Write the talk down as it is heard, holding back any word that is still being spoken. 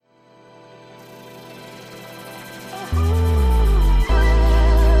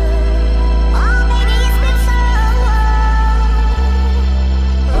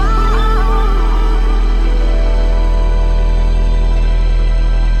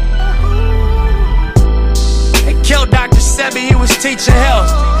teaching health.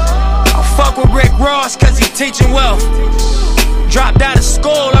 I fuck with Rick Ross cause he teaching wealth. Dropped out of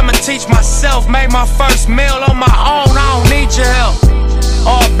school, I'ma teach myself. Made my first meal on my own, I don't need your help.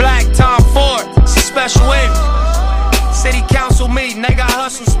 All black, Tom Ford, it's a special evening. City council meeting, they got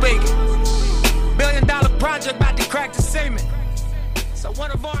hustle speaking. $1 billion project about to crack the cement. So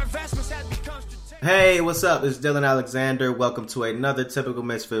one of our investments has become strategic. Hey, what's up? It's Dillon Alexander. Welcome to another Typical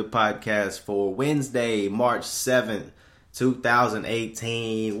Misfit podcast for Wednesday, March 7th,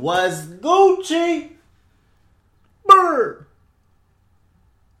 2018. Was Gucci? Bird.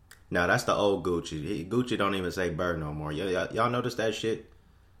 No, that's the old Gucci. Gucci don't even say bird no more. Y'all notice that shit?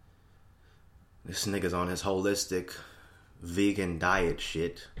 This nigga's on his holistic vegan diet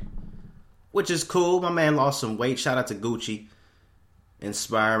shit, which is cool. My man lost some weight. Shout out to Gucci,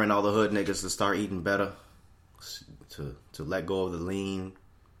 inspiring all the hood niggas to start eating better, to let go of the lean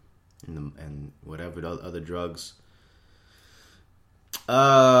and whatever the other drugs.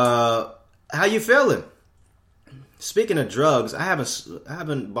 How you feeling? Speaking of drugs, I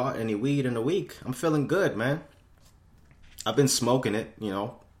haven't bought any weed in a week. I'm feeling good, man. I've been smoking it, you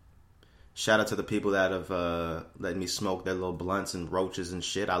know. Shout out to the people that have let me smoke their little blunts and roaches and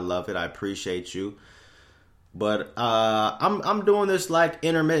shit. I love it. I appreciate you. But I'm doing this like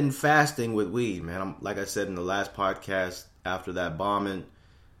intermittent fasting with weed, man. Like I said in the last podcast after that bombing,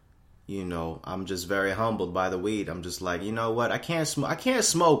 you know, I'm just very humbled by the weed. I'm just like, you know what? I can't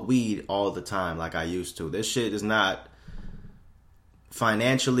smoke weed all the time like I used to. This shit is not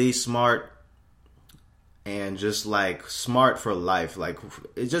financially smart and just like smart for life. Like,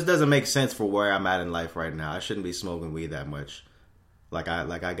 it just doesn't make sense for where I'm at in life right now. I shouldn't be smoking weed that much. Like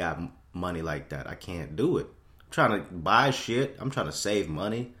I got money like that. I can't do it. I'm trying to buy shit. I'm trying to save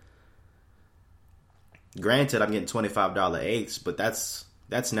money. Granted, I'm getting $25 eighths, but that's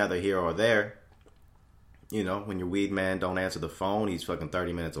neither here or there. You know, when your weed man don't answer the phone, he's fucking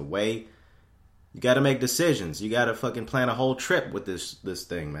 30 minutes away. You got to make decisions. You got to fucking plan a whole trip with this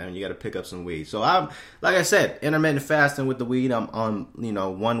thing, man. You got to pick up some weed. So I'm, like I said, intermittent fasting with the weed. I'm on,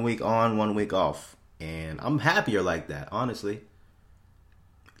 1 week on, 1 week off. And I'm happier like that, honestly.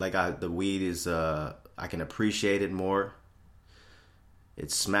 Like the weed is, I can appreciate it more.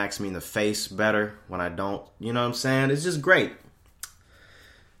 It smacks me in the face better when I don't, you know what I'm saying? It's just great.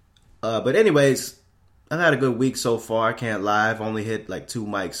 But anyways, I've had a good week so far. I can't lie. I've only hit like 2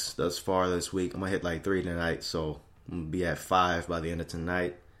 mics thus far this week. I'm going to hit like 3 tonight. So I'm going to be at 5 by the end of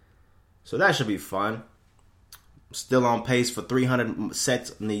tonight. So that should be fun. I'm still on pace for 300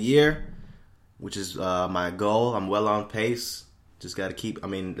 sets in the year, which is my goal. I'm well on pace. Just got to keep,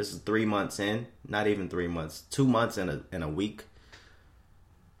 this is 3 months in. Not even 3 months. 2 months in a week.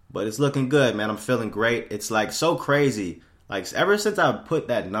 But it's looking good, man. I'm feeling great. It's like so crazy. Like, ever since I put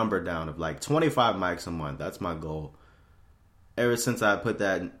that number down of like 25 mics a month, that's my goal. Ever since I put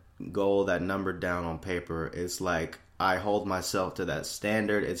that goal, that number down on paper, it's like I hold myself to that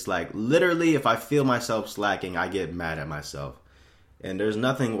standard. It's like literally if I feel myself slacking, I get mad at myself. And there's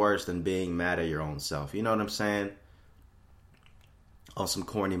nothing worse than being mad at your own self. You know what I'm saying? On some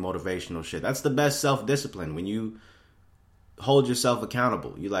corny motivational shit. That's the best self-discipline, when you hold yourself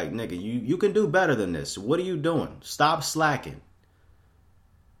accountable. You like, nigga, you can do better than this. What are you doing? Stop slacking.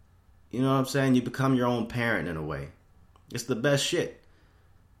 You know what I'm saying? You become your own parent in a way. It's the best shit.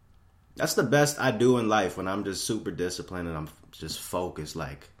 That's the best I do in life, when I'm just super disciplined and I'm just focused.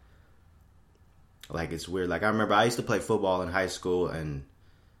 Like it's weird. Like, I remember I used to play football in high school, and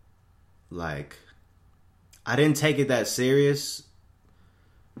like I didn't take it that serious.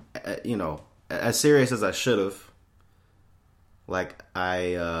 As serious as I should have. Like,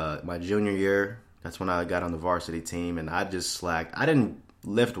 my junior year, that's when I got on the varsity team, and I just slacked. I didn't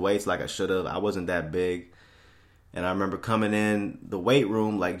lift weights like I should have. I wasn't that big. And I remember coming in the weight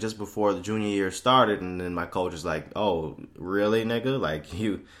room, like, just before the junior year started, and then my coach was like, oh, really, nigga? Like,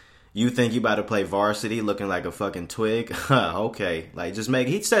 you think you about to play varsity looking like a fucking twig? Okay. Like,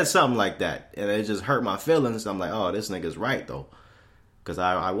 he said something like that, and it just hurt my feelings. I'm like, oh, this nigga's right, though. Because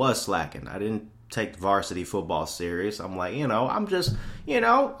I was slacking. I didn't take varsity football serious. I'm like, I'm just,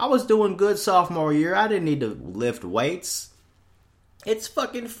 I was doing good sophomore year. I didn't need to lift weights. It's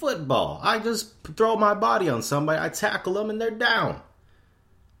fucking football. I just throw my body on somebody, I tackle them, and they're down.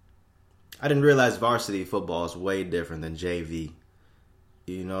 I didn't realize varsity football is way different than JV.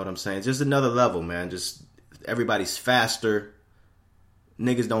 You know what I'm saying? It's just another level, man. Just everybody's faster.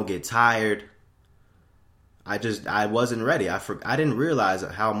 Niggas don't get tired. I wasn't ready. I didn't realize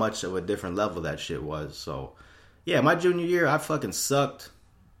how much of a different level that shit was. So, yeah, my junior year, I fucking sucked.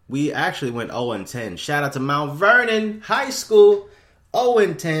 We actually went 0-10. Shout out to Mount Vernon High School.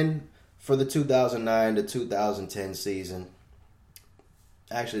 0-10 for the 2009 to 2010 season.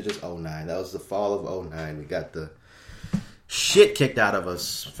 Actually, just '09. That was the fall of '09. We got the shit kicked out of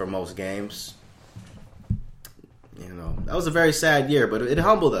us for most games. You know, that was a very sad year, but it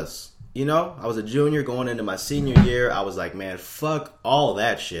humbled us. You know, I was a junior going into my senior year. I was like, man, fuck all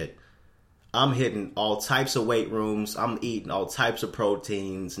that shit. I'm hitting all types of weight rooms. I'm eating all types of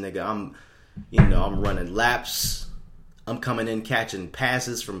proteins, nigga. I'm running laps. I'm coming in catching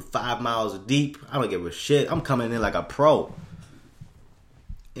passes from 5 miles deep. I don't give a shit. I'm coming in like a pro.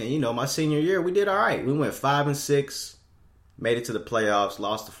 And, you know, my senior year, we did all right. We went 5-6, made it to the playoffs,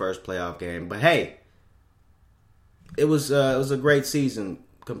 lost the first playoff game. But, hey, it was a great season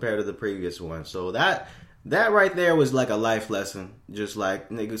compared to the previous one. So that right there was like a life lesson. Just like,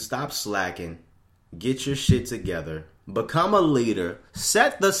 nigga, stop slacking. Get your shit together. Become a leader.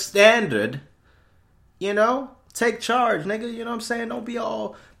 Set the standard. You know? Take charge, nigga. You know what I'm saying? Don't be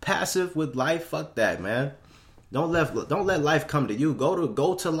all passive with life. Fuck that, man. Don't let life come to you.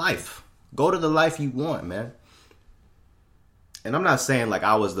 Go to life. Go to the life you want, man. And I'm not saying like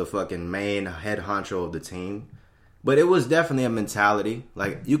I was the fucking main head honcho of the team, but it was definitely a mentality.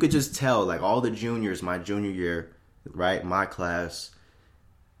 Like you could just tell, like all the juniors, my junior year, right, my class,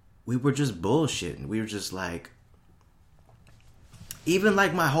 we were just bullshitting. We were just like, even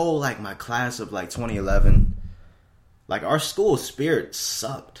like my whole like my class of like 2011, like our school spirit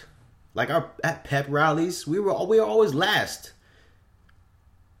sucked. Like at pep rallies, we were always last.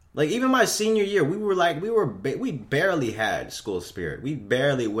 Like even my senior year, we barely had school spirit. We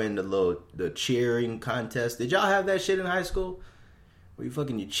barely win the cheering contest. Did y'all have that shit in high school? Where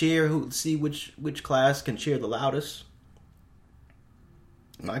you cheer, see which class can cheer the loudest?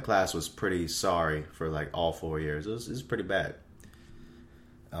 My class was pretty sorry for like all 4 years. It was pretty bad.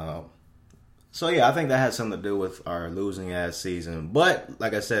 So yeah, I think that had something to do with our losing ass season. But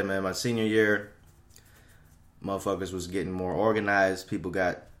like I said, man, my senior year, motherfuckers was getting more organized. People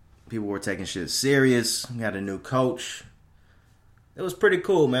were taking shit serious. We had a new coach. It was pretty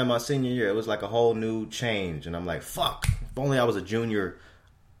cool, man. My senior year, it was like a whole new change, and I'm like, fuck. If only I was a junior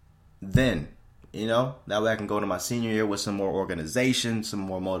then, you know. That way I can go to my senior year with some more organization, some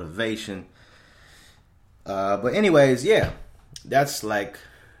more motivation. But anyways, yeah, that's like.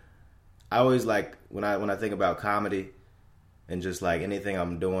 I always like when I think about comedy and just like anything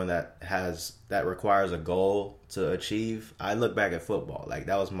I'm doing that requires a goal to achieve, I look back at football. Like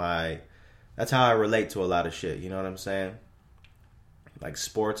that's how I relate to a lot of shit, you know what I'm saying? Like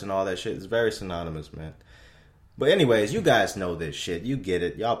sports and all that shit is very synonymous, man. But anyways, you guys know this shit. You get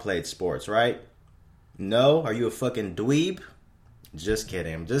it. Y'all played sports, right? No? Are you a fucking dweeb? Just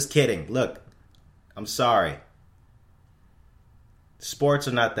kidding. I'm just kidding. Look, I'm sorry. Sports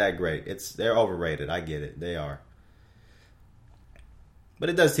are not that great. They're overrated. I get it. They are. But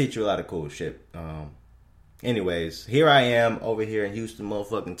it does teach you a lot of cool shit. Anyways, here I am over here in Houston,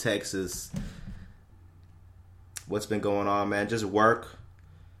 motherfucking Texas. What's been going on, man? Just work.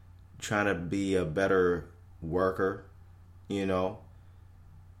 Trying to be a better worker, you know.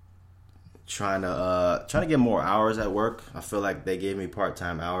 Trying to get more hours at work. I feel like they gave me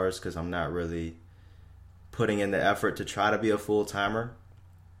part-time hours because I'm not really putting in the effort to try to be a full-timer.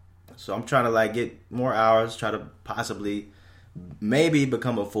 So I'm trying to like get more hours, try to possibly maybe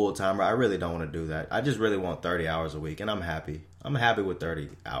become a full-timer. I really don't want to do that. I just really want 30 hours a week, and I'm happy. I'm happy with 30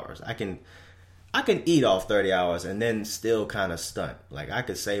 hours. I can eat off 30 hours and then still kind of stunt. Like I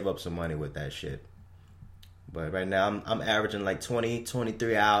could save up some money with that shit. But right now I'm averaging like 20,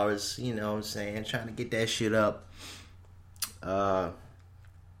 23 hours, you know what I'm saying, trying to get that shit up.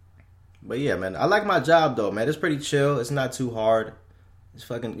 But yeah, man, I like my job though, man. It's pretty chill. It's not too hard. It's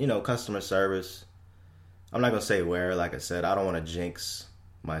fucking, you know, customer service. I'm not gonna say where. Like I said, I don't want to jinx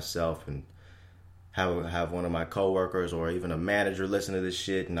myself and have one of my coworkers or even a manager listen to this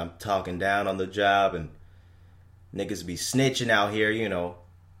shit, and I'm talking down on the job, and niggas be snitching out here, you know,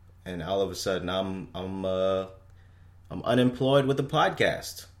 and all of a sudden I'm unemployed with the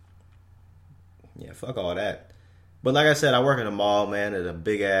podcast. Yeah, fuck all that. But like I said, I work in a mall, man, at a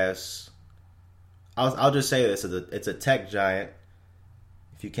big ass. I'll just say this: it's a tech giant.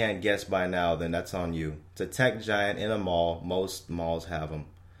 If you can't guess by now, then that's on you. It's a tech giant in a mall. Most malls have them.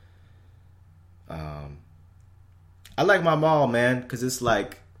 I like my mall, man, because it's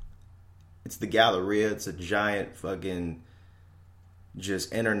the Galleria. It's a giant fucking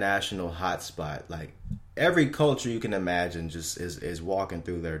just international hotspot. Like every culture you can imagine just is walking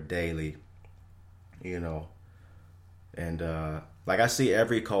through there daily, you know. And like I see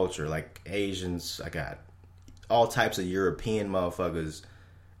every culture, like Asians, I got all types of European motherfuckers.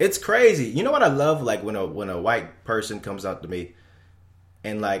 It's crazy. You know what I love? Like when a white person comes up to me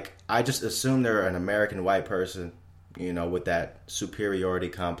and like I just assume they're an American white person with that superiority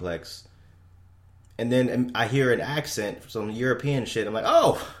complex. And then I hear an accent, some European shit. I'm like,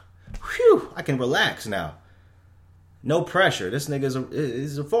 oh, whew, I can relax now. No pressure. This nigga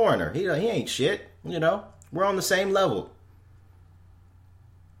is a foreigner. He ain't shit. We're on the same level.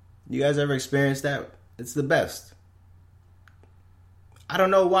 You guys ever experienced that? It's the best. I don't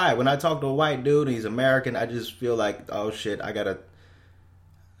know why. When I talk to a white dude and he's American, I just feel like, oh shit, I gotta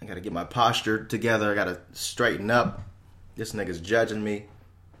get my posture together. I gotta straighten up. This nigga's judging me.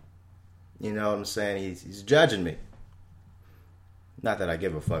 You know what I'm saying? He's judging me. Not that I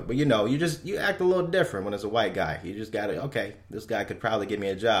give a fuck, but you act a little different when it's a white guy. You just gotta, okay, this guy could probably give me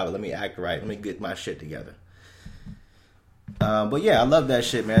a job. Let me act right. Let me get my shit together. But yeah, I love that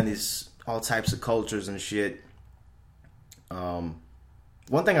shit, man. These all types of cultures and shit.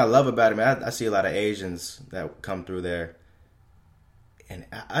 One thing I love about it, man, I see a lot of Asians that come through there. And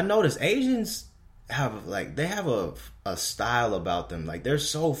I notice Asians have a style about them. Like, they're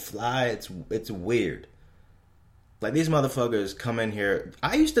so fly, it's weird. Like, these motherfuckers come in here.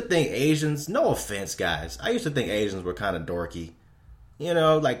 I used to think Asians, no offense, guys, I used to think Asians were kind of dorky.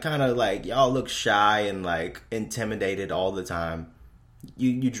 Kind of like y'all look shy and like intimidated all the time.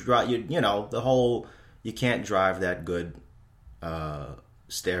 You the whole you can't drive that good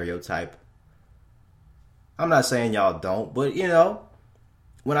stereotype. I'm not saying y'all don't, but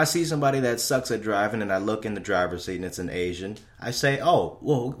when I see somebody that sucks at driving and I look in the driver's seat and it's an Asian, I say, oh,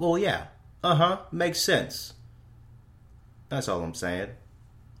 well, yeah, makes sense. That's all I'm saying.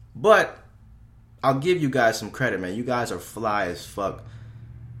 But I'll give you guys some credit, man. You guys are fly as fuck.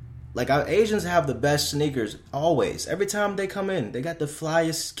 Like, our Asians have the best sneakers always. Every time they come in, they got the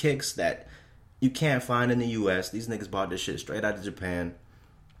flyest kicks that you can't find in the U.S. These niggas bought this shit straight out of Japan.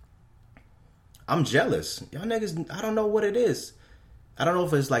 I'm jealous. Y'all niggas, I don't know what it is. I don't know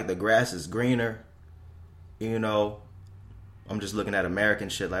if it's like the grass is greener. I'm just looking at American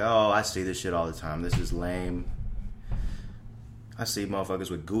shit like, oh, I see this shit all the time. This is lame. I see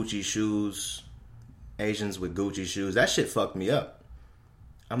motherfuckers with Gucci shoes. Asians with Gucci shoes. That shit fucked me up.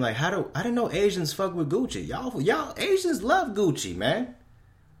 I'm like, I didn't know Asians fuck with Gucci. Y'all Asians love Gucci, man.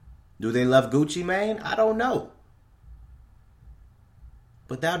 Do they love Gucci, man? I don't know.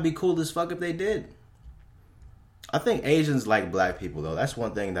 But that would be cool as fuck if they did. I think Asians like black people, though. That's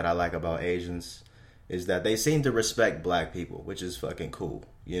one thing that I like about Asians, is that they seem to respect black people, which is fucking cool,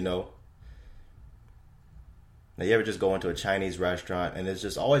 Now, you ever just go into a Chinese restaurant and there's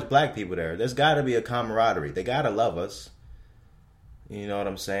just always black people there? There's got to be a camaraderie. They got to love us. You know what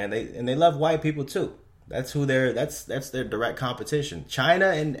I'm saying? They love white people too. That's their direct competition. China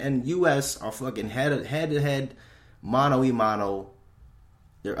and US are fucking head to head, mano y mano.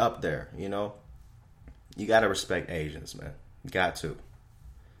 They're up there, You got to respect Asians, man. You got to.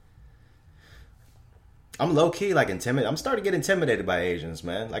 I'm low key like intimidated. I'm starting to get intimidated by Asians,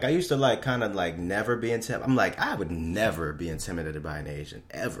 man. Like, I used to like kind of like never be intimidated. I'm like, I would never be intimidated by an Asian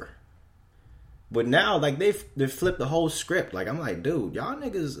ever. But now, like, they flipped the whole script. Like, I'm like, dude, y'all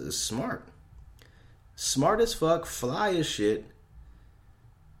niggas is smart. Smart as fuck, fly as shit.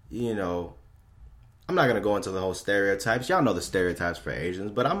 I'm not gonna go into the whole stereotypes. Y'all know the stereotypes for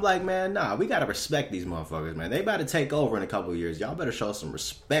Asians. But I'm like, man, nah, we gotta respect these motherfuckers, man. They about to take over in a couple of years. Y'all better show some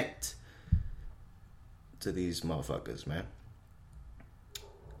respect to these motherfuckers, man.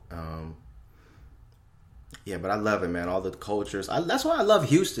 Yeah, but I love it, man. All the cultures. That's why I love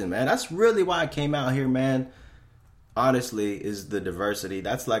Houston, man. That's really why I came out here, man. Honestly, is the diversity.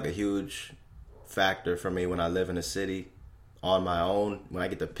 That's like a huge factor for me when I live in a city on my own. When I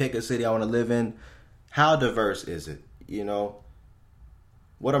get to pick a city I want to live in, how diverse is it?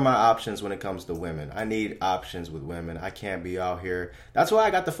 What are my options when it comes to women? I need options with women. I can't be out here. That's why I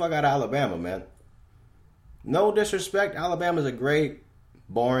got the fuck out of Alabama, man. No disrespect. Alabama's a great,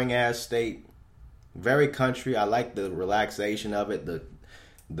 boring ass state. Very country. I like the relaxation of it.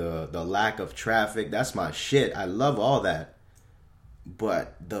 The lack of traffic. That's my shit. I love all that.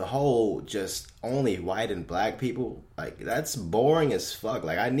 But the whole just only white and black people, like, that's boring as fuck.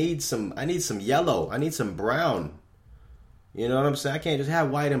 Like, I need some yellow. I need some brown. You know what I'm saying? I can't just have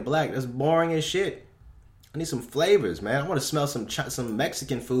white and black. That's boring as shit. I need some flavors, man. I want to smell some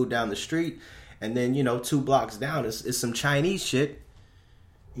Mexican food down the street. And then, 2 blocks down is some Chinese shit.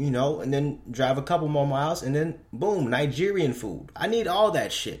 And then drive a couple more miles, and then boom, Nigerian food. I need all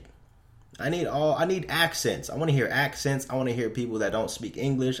that shit. I need accents. I want to hear accents. I want to hear people that don't speak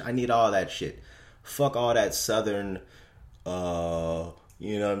English. I need all that shit. Fuck all that southern, you know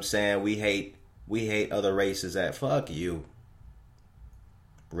what I'm saying? We hate other races. Fuck you.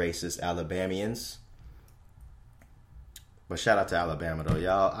 Racist Alabamians. But shout out to Alabama, though,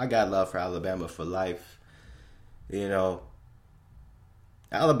 y'all. I got love for Alabama for life. You know,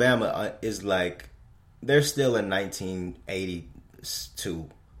 Alabama is like, they're still in 1982.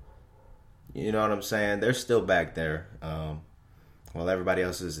 You know what I'm saying? They're still back there. While everybody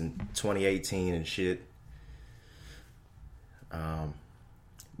else is in 2018 and shit.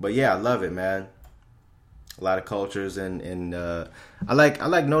 But yeah, I love it, man. A lot of cultures, and I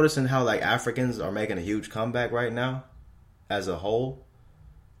like noticing how like Africans are making a huge comeback right now, as a whole.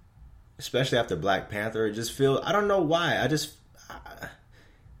 Especially after Black Panther, it just feels, I don't know why.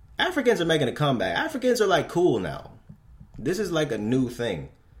 Africans are making a comeback. Africans are like cool now. This is like a new thing.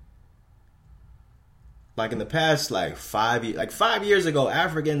 Like in the past, like 5 years, 5 years ago,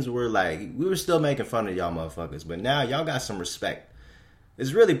 Africans were like, we were still making fun of y'all motherfuckers, but now y'all got some respect.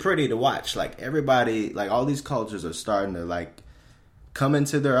 It's really pretty to watch. Like everybody, like all these cultures are starting to like come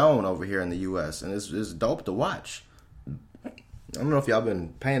into their own over here in the U.S. and it's dope to watch. I don't know if y'all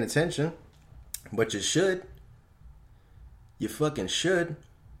been paying attention, but you should. You fucking should.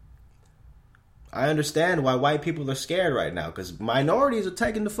 I understand why white people are scared right now, because minorities are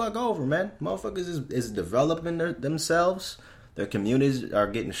taking the fuck over, man. Motherfuckers is developing themselves. Their communities are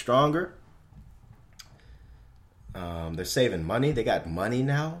getting stronger. They're saving money. They got money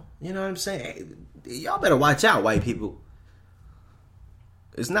now. You know what I'm saying? Hey, y'all better watch out, white people.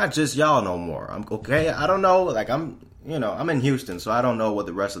 It's not just y'all no more. I'm okay. I don't know. Like I'm in Houston, so I don't know what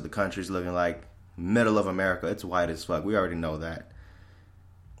the rest of the country's looking like. Middle of America, it's white as fuck. We already know that.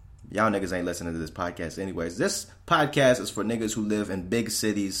 Y'all niggas ain't listening to this podcast anyways. This podcast is for niggas who live in big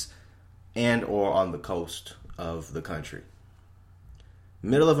cities and or on the coast of the country.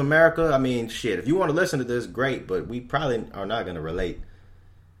 Middle of America, I mean, shit. If you want to listen to this, great. But we probably are not going to relate.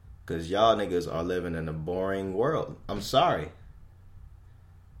 Because y'all niggas are living in a boring world. I'm sorry.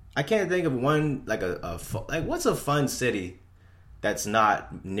 I can't think of one, like what's a fun city that's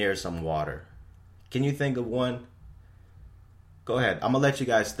not near some water? Can you think of one? Go ahead. I'm going to let you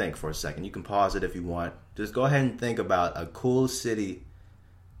guys think for a second. You can pause it if you want. Just go ahead and think about a cool city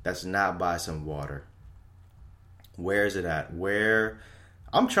that's not by some water. Where is it at? Where?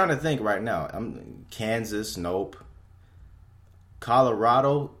 I'm trying to think right now. Kansas, nope.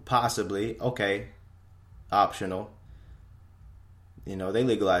 Colorado, possibly. Okay. Optional. You know, they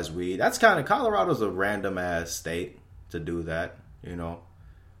legalize weed. That's kind of, Colorado's a random ass state to do that, you know.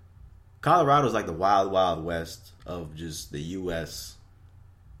 Colorado's like the wild, wild west of just the U.S.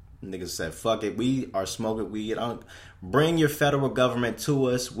 Niggas said, fuck it, we are smoking weed. Bring your federal government to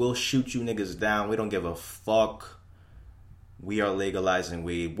us. We'll shoot you niggas down. We don't give a fuck. We are legalizing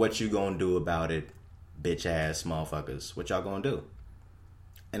weed. What you gonna do about it, bitch ass motherfuckers? What y'all gonna do?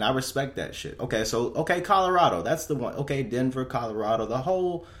 And I respect that shit. Okay, Colorado. That's the one. Okay, Denver, Colorado. The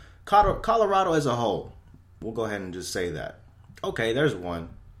whole, Colorado as a whole. We'll go ahead and just say that. Okay, there's one.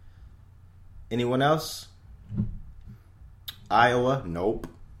 Anyone else? Iowa? Nope.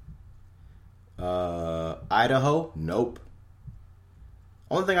 Idaho? Nope.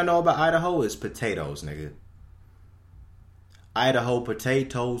 Only thing I know about Idaho is potatoes, nigga. Idaho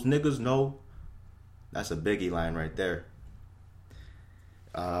potatoes, niggas know. That's a Biggie line right there.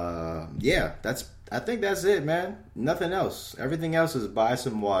 Yeah, I think that's it, man. Nothing else. Everything else is buy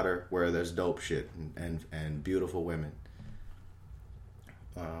some water where there's dope shit and beautiful women.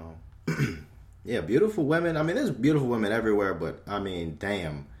 Yeah, beautiful women. I mean, there's beautiful women everywhere, but I mean,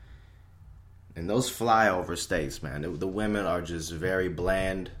 damn. In those flyover states, man, the women are just very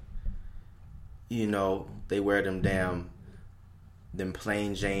bland. You know, they wear them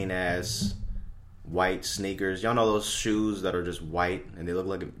plain Jane ass white sneakers. Y'all know those shoes that are just white and they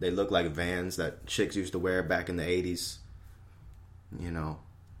look like Vans that chicks used to wear back in the 80s. You know,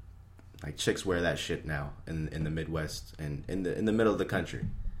 like chicks wear that shit now in the Midwest and in the middle of the country.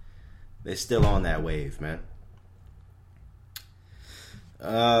 They're still on that wave, man.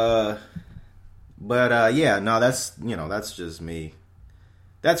 Yeah, no, that's just me.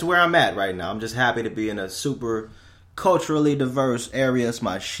 That's where I'm at right now. I'm just happy to be in a super culturally diverse area. It's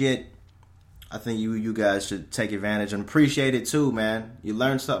my shit. I think you guys should take advantage and appreciate it too, man. You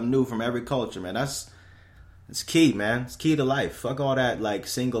learn something new from every culture, man. It's key, man. It's key to life. Fuck all that like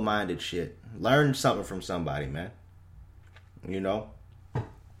single-minded shit. Learn something from somebody, man. You know?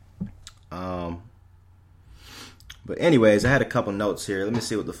 But anyways, I had a couple notes here. Let me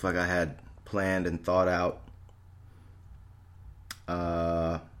see what the fuck I had planned and thought out.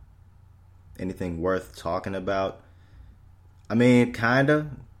 Anything worth talking about? I mean,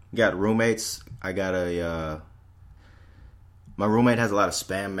 kinda. Got roommates. I got my roommate has a lot of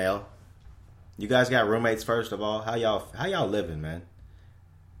spam mail. You guys got roommates, first of all? How y'all living, man?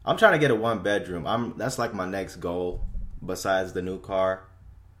 I'm trying to get a 1-bedroom. That's like my next goal besides the new car.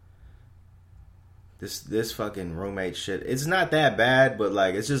 This fucking roommate shit. It's not that bad, but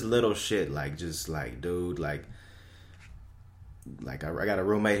like it's just little shit. Like just like dude, like I got a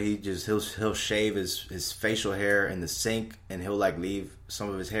roommate. He'll shave his facial hair in the sink, and he'll like leave some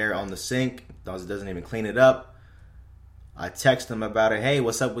of his hair on the sink. Doesn't even clean it up. I text him about it. Hey,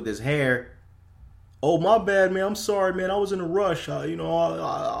 what's up with his hair? Oh, my bad, man. I'm sorry, man. I was in a rush.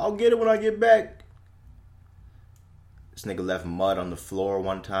 I'll get it when I get back. This nigga left mud on the floor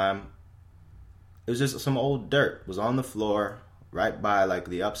one time. It was just some old dirt was on the floor right by like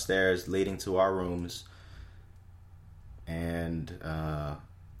the upstairs leading to our rooms. And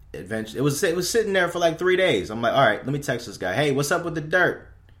eventually it was sitting there for like 3 days. I'm like, all right, let me text this guy. Hey, what's up with the dirt?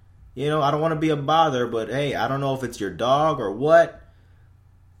 You know, I don't want to be a bother, but hey, I don't know if it's your dog or what.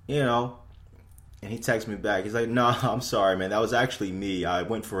 You know. And he texts me back. He's like, no, I'm sorry, man. That was actually me. I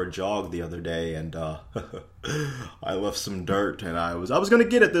went for a jog the other day, and I left some dirt, and I was going to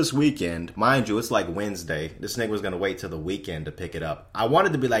get it this weekend. Mind you, it's like Wednesday. This nigga was going to wait till the weekend to pick it up. I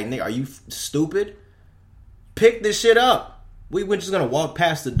wanted to be like, nigga, are you stupid? Pick this shit up. We were just going to walk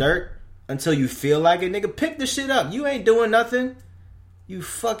past the dirt until you feel like it. Nigga, pick this shit up. You ain't doing nothing. You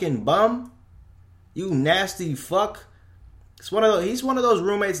fucking bum. You nasty fuck. He's one of those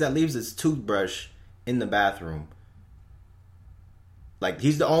roommates that leaves his toothbrush in the bathroom. Like,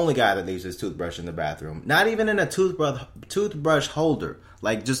 he's the only guy that leaves his toothbrush in the bathroom. Not even in a toothbrush holder.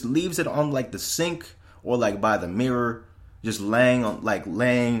 Like, just leaves it on, like, the sink or, like, by the mirror. Just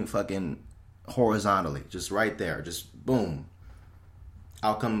laying fucking horizontally. Just right there. Just boom.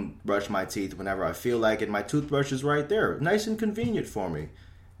 I'll come brush my teeth whenever I feel like it. My toothbrush is right there. Nice and convenient for me.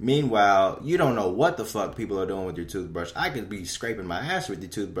 Meanwhile, you don't know what the fuck people are doing with your toothbrush. I could be scraping my ass with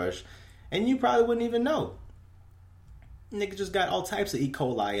your toothbrush, and you probably wouldn't even know. Nigga just got all types of E.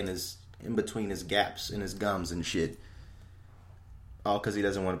 coli in between his gaps in his gums and shit. All because he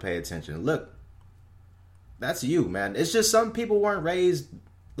doesn't want to pay attention. Look, that's you, man. It's just some people weren't raised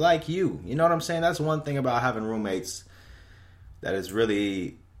like you. You know what I'm saying? That's one thing about having roommates that has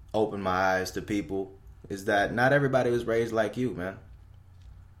really opened my eyes to people, is that not everybody was raised like you, man.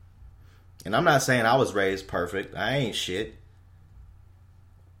 And I'm not saying I was raised perfect. I ain't shit.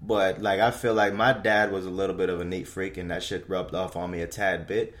 But, like, I feel like my dad was a little bit of a neat freak, and that shit rubbed off on me a tad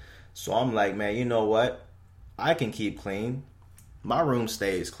bit. So I'm like, man, you know what? I can keep clean. My room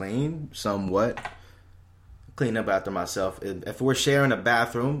stays clean, somewhat. Clean up after myself. If we're sharing a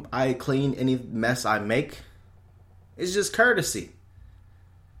bathroom, I clean any mess I make. It's just courtesy.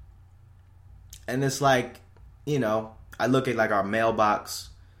 And it's like, you know, I look at, like, our mailbox.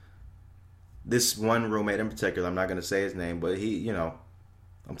 This one roommate in particular, I'm not going to say his name, but he, you know,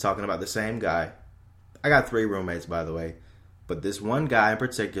 I'm talking about the same guy. I got 3 roommates, by the way. But this one guy in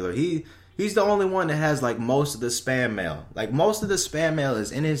particular, he's the only one that has, like, most of the spam mail. Like, most of the spam mail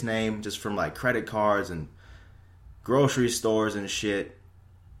is in his name, just from, like, credit cards and grocery stores and shit.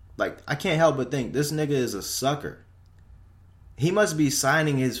 Like, I can't help but think, this nigga is a sucker. He must be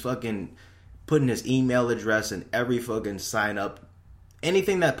signing his fucking, putting his email address in every fucking sign up.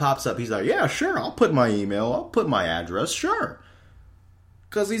 Anything that pops up, he's like, yeah, sure, I'll put my email, I'll put my address, sure.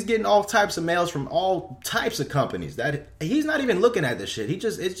 Because he's getting all types of mails from all types of companies. That he's not even looking at this shit.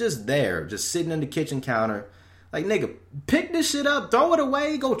 It's just there, just sitting on the kitchen counter. Like, nigga, pick this shit up, throw it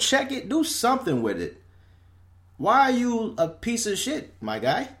away, go check it, do something with it. Why are you a piece of shit, my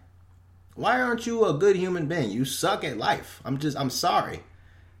guy? Why aren't you a good human being? You suck at life. I'm sorry.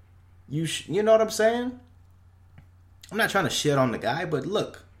 You know what I'm saying? I'm not trying to shit on the guy, but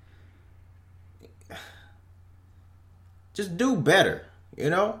look. Just do better, you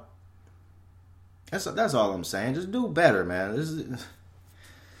know? That's all I'm saying. Just do better, man.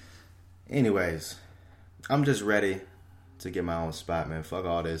 Anyways, I'm just ready to get my own spot, man. Fuck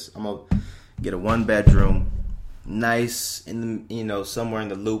all this. I'm going to get a 1-bedroom, nice, in the, you know, somewhere in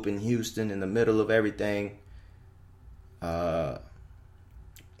the loop in Houston, in the middle of everything.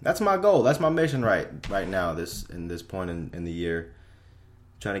 That's my goal. That's my mission right now. This point in the year,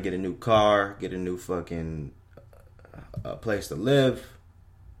 trying to get a new car, get a new fucking place to live.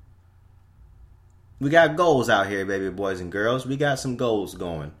 We got goals out here, baby boys and girls. We got some goals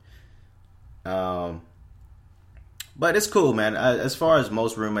going. But it's cool, man. As far as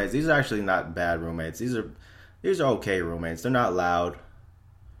most roommates, these are actually not bad roommates. These are okay roommates. They're not loud.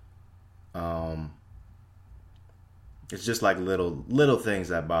 It's just like little things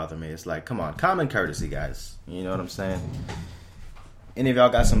that bother me. It's like, come on, common courtesy, guys. You know what I'm saying? Any of y'all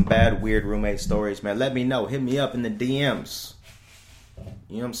got some bad, weird roommate stories, man? Let me know. Hit me up in the DMs.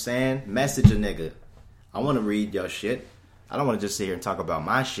 You know what I'm saying? Message a nigga. I want to read your shit. I don't want to just sit here and talk about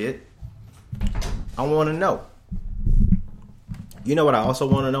my shit. I want to know. You know what I also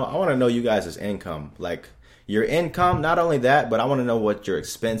want to know? I want to know you guys' income. Like, your income, not only that, but I want to know what your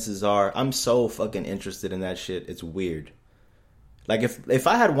expenses are. I'm so fucking interested in that shit. It's weird. Like, if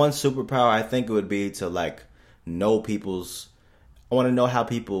I had one superpower, I think it would be to, like, know people's... I want to know how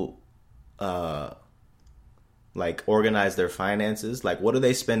people, like, organize their finances. Like, what do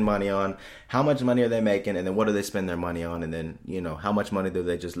they spend money on? How much money are they making? And then what do they spend their money on? And then, you know, how much money do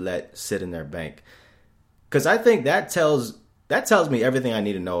they just let sit in their bank? Because I think that tells me everything I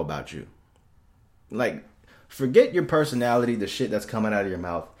need to know about you. Like, forget your personality, the shit that's coming out of your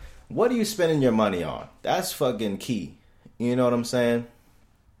mouth. What are you spending your money on? That's fucking key. You know what I'm saying?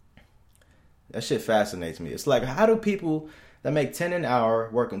 That shit fascinates me. It's like, how do people that make 10 an hour,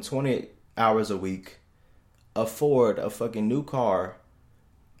 working 20 hours a week, afford a fucking new car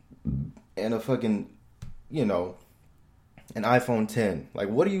and a fucking, you know, an iPhone 10? Like,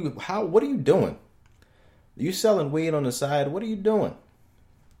 what are you doing? You selling weed on the side? What are you doing?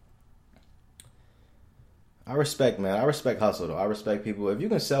 I respect, man. I respect hustle, though. I respect people. If you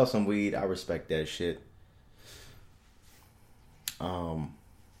can sell some weed, I respect that shit. I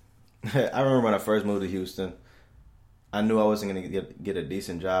remember when I first moved to Houston, I knew I wasn't going to get a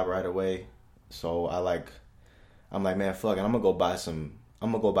decent job right away. So I'm like, man, fuck it. I'm going to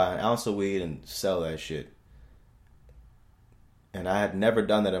go buy an ounce of weed and sell that shit. And I had never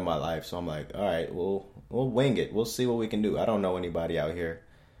done that in my life. So I'm like, all right, we'll wing it. We'll see what we can do. I don't know anybody out here.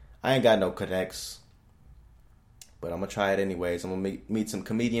 I ain't got no connects. But I'm going to try it anyways. I'm going to meet some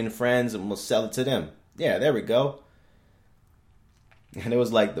comedian friends and we'll sell it to them. Yeah, there we go. And it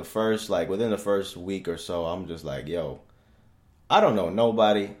was like within the first week or so, I'm just like, yo, I don't know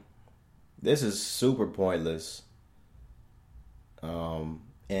nobody. This is super pointless.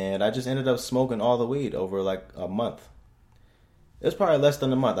 And I just ended up smoking all the weed over like a month. It was probably less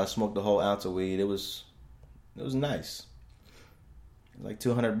than a month. I smoked the whole ounce of weed. It was nice. Like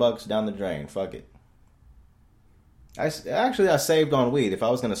 $200 down the drain. Fuck it. I saved on weed. If I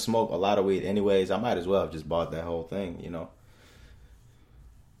was going to smoke a lot of weed anyways, I might as well have just bought that whole thing, you know.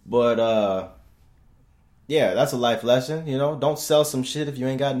 But, yeah, that's a life lesson, you know. Don't sell some shit if you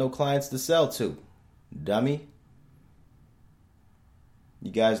ain't got no clients to sell to. Dummy. You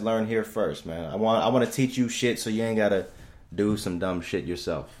guys learn here first, man. I want to teach you shit so you ain't got to do some dumb shit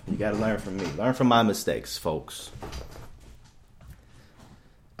yourself. You got to learn from me. Learn from my mistakes, folks.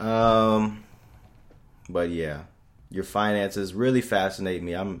 But yeah, your finances really fascinate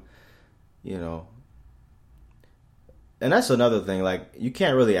me. I'm, you know, and that's another thing. Like, you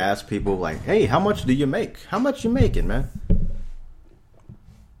can't really ask people like, hey, how much do you make? How much you making, man?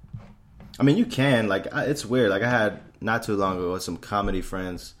 I mean, you can. Like, it's weird. Like, I had not too long ago some comedy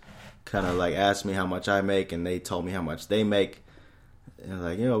friends kind of like asked me how much I make, and they told me how much they make. And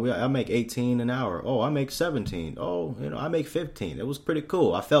like, you know, I make 18 an hour. Oh, I make 17. Oh, you know, I make 15. It was pretty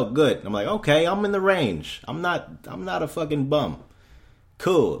cool. I felt good. I'm like, okay, I'm in the range. I'm not a fucking bum.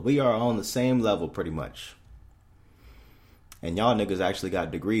 Cool. We are on the same level pretty much. And y'all niggas actually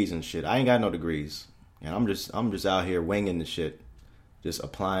got degrees and shit. I ain't got no degrees. And I'm just out here winging the shit. Just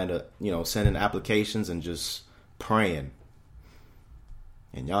applying to, you know, sending applications and just praying.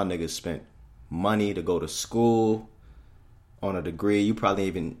 And y'all niggas spent money to go to school on a degree. You probably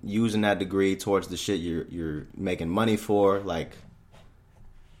even using that degree towards the shit you're making money for. Like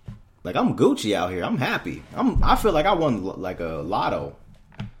I'm Gucci out here. I'm happy. I feel like I won like a lotto.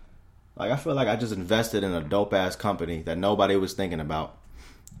 Like, I feel like I just invested in a dope ass company that nobody was thinking about.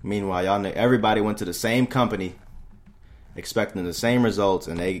 Meanwhile, everybody went to the same company expecting the same results,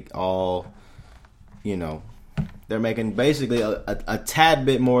 and they all, you know, they're making basically a tad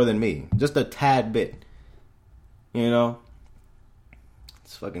bit more than me. Just a tad bit. You know?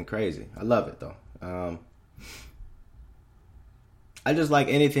 It's fucking crazy. I love it, though. I just like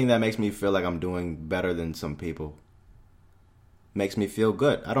anything that makes me feel like I'm doing better than some people. Makes me feel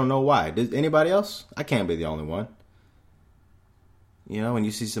good. I don't know why. Does anybody else? I can't be the only one. You know, when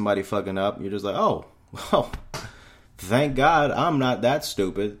you see somebody fucking up, you're just like, oh, well, thank God I'm not that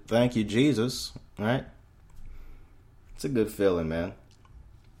stupid. Thank you, Jesus. Right? It's a good feeling, man.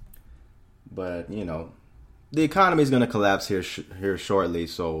 But, you know, the economy's going to collapse here shortly,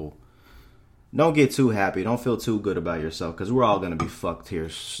 so don't get too happy. Don't feel too good about yourself, because we're all going to be fucked here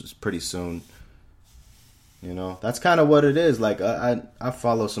pretty soon. You know, that's kind of what it is. Like, I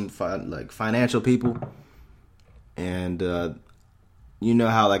follow some financial people, and you know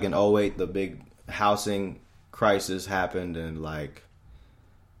how like in '08 the big housing crisis happened, and like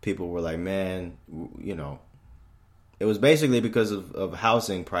people were like, man, you know, it was basically because of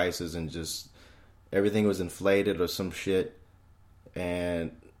housing prices, and just everything was inflated or some shit, and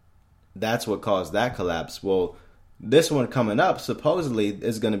that's what caused that collapse. Well, This one coming up supposedly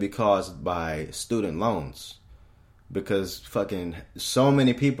is going to be caused by student loans. Because fucking so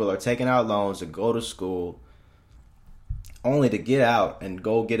many people are taking out loans to go to school only to get out and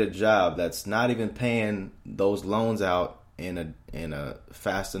go get a job that's not even paying those loans out in a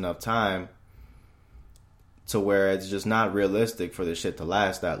fast enough time to where it's just not realistic for this shit to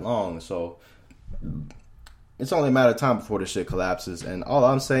last that long. So it's only a matter of time before this shit collapses. And all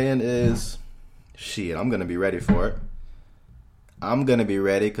I'm saying is, shit, I'm going to be ready for it. I'm going to be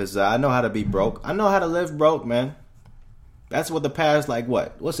ready because I know how to be broke. I know how to live broke, man. That's what the past,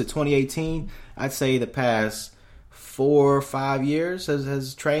 what's it, 2018? I'd say the past 4 or 5 years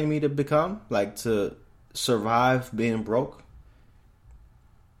has trained me to become, to survive being broke.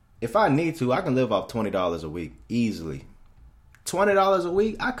 If I need to, I can live off $20 a week, easily. $20 a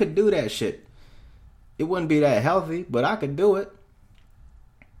week, I could do that shit. It wouldn't be that healthy, but I could do it.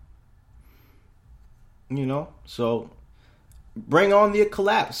 So bring on the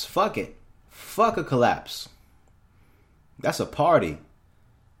collapse. Fuck it. Fuck a collapse. That's a party.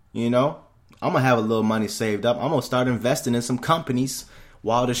 I'm going to have a little money saved up. I'm going to start investing in some companies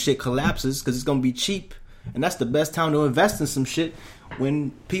while the shit collapses because it's going to be cheap. And that's the best time to invest in some shit when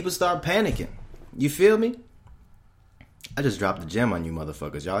people start panicking. You feel me? I just dropped the gem on you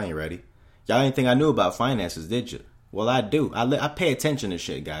motherfuckers. Y'all ain't ready. Y'all didn't think I knew about finances, did you? Well, I do. I pay attention to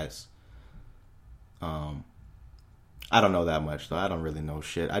shit, guys. I don't know that much, though. I don't really know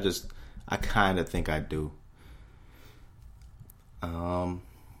shit. I kind of think I do.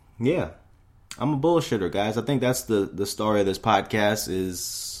 Yeah, I'm a bullshitter, guys. I think that's the story of this podcast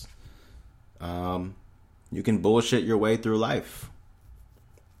is, you can bullshit your way through life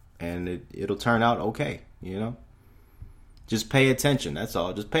and it'll turn out okay, Just pay attention. That's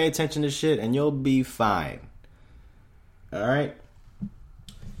all. Just pay attention to shit and you'll be fine. All right.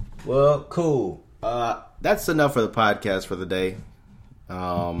 Well, cool. That's enough for the podcast for the day.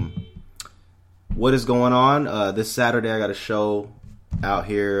 What is going on? This Saturday I got a show out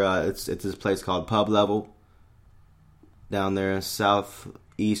here. It's this place called Pub Level down there in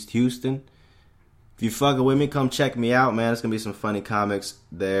Southeast Houston. If you fucking with me, come check me out, man. It's gonna be some funny comics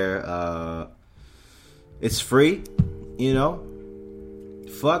there. It's free,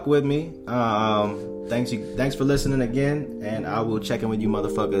 Fuck with me. Thanks for listening again, and I will check in with you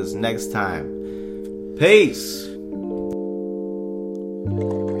motherfuckers next time. Peace.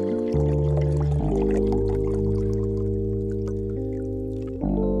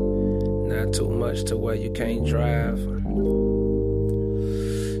 Not too much to where you can't drive.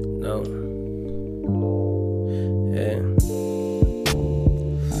 No. Yeah.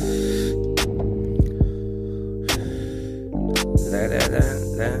 La da da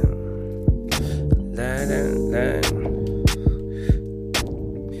da. La da da.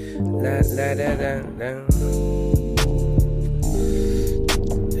 La da da da da.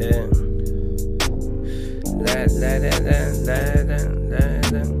 Yeah. La da da da da da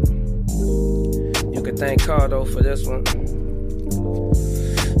da. You can thank Cardo for this one.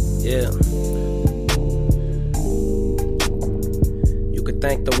 Yeah. You can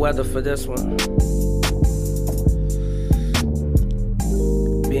thank the weather for this one.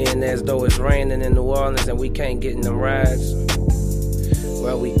 Being as though it's raining in New Orleans and we can't get in the rides.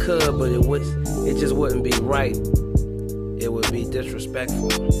 Well, we could, but it just wouldn't be right. It would be disrespectful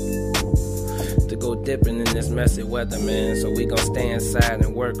to go dipping in this messy weather, man. So we gonna stay inside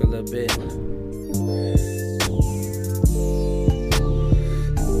and work a little bit.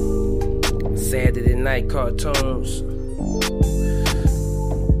 Saturday night cartoons.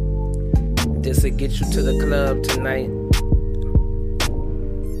 This'll get you to the club tonight.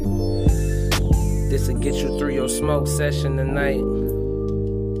 This'll get you through your smoke session tonight.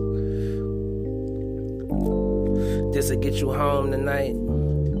 This'll get you home tonight.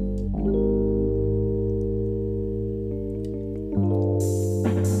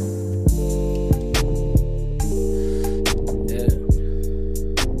 Yeah.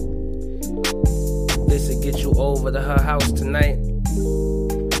 This'll get you over to her house tonight.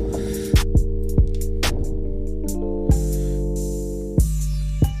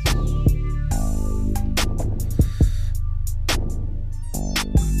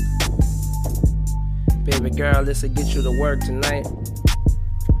 Baby girl, this'll get you to work tonight.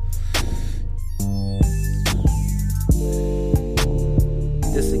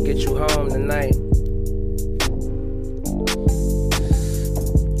 This'll get you home tonight.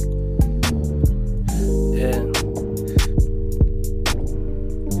 Yeah.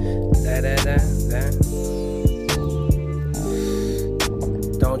 Da da da da.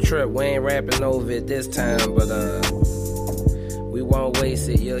 Don't trip, we ain't rapping over it this time, but we won't waste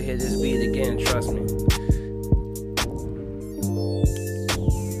it. You'll hear this beat again, trust me.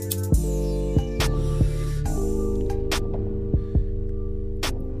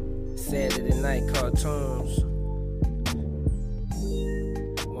 make cartoons.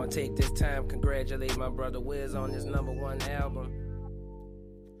 Wanna take this time, congratulate my brother Wiz on his #1 album.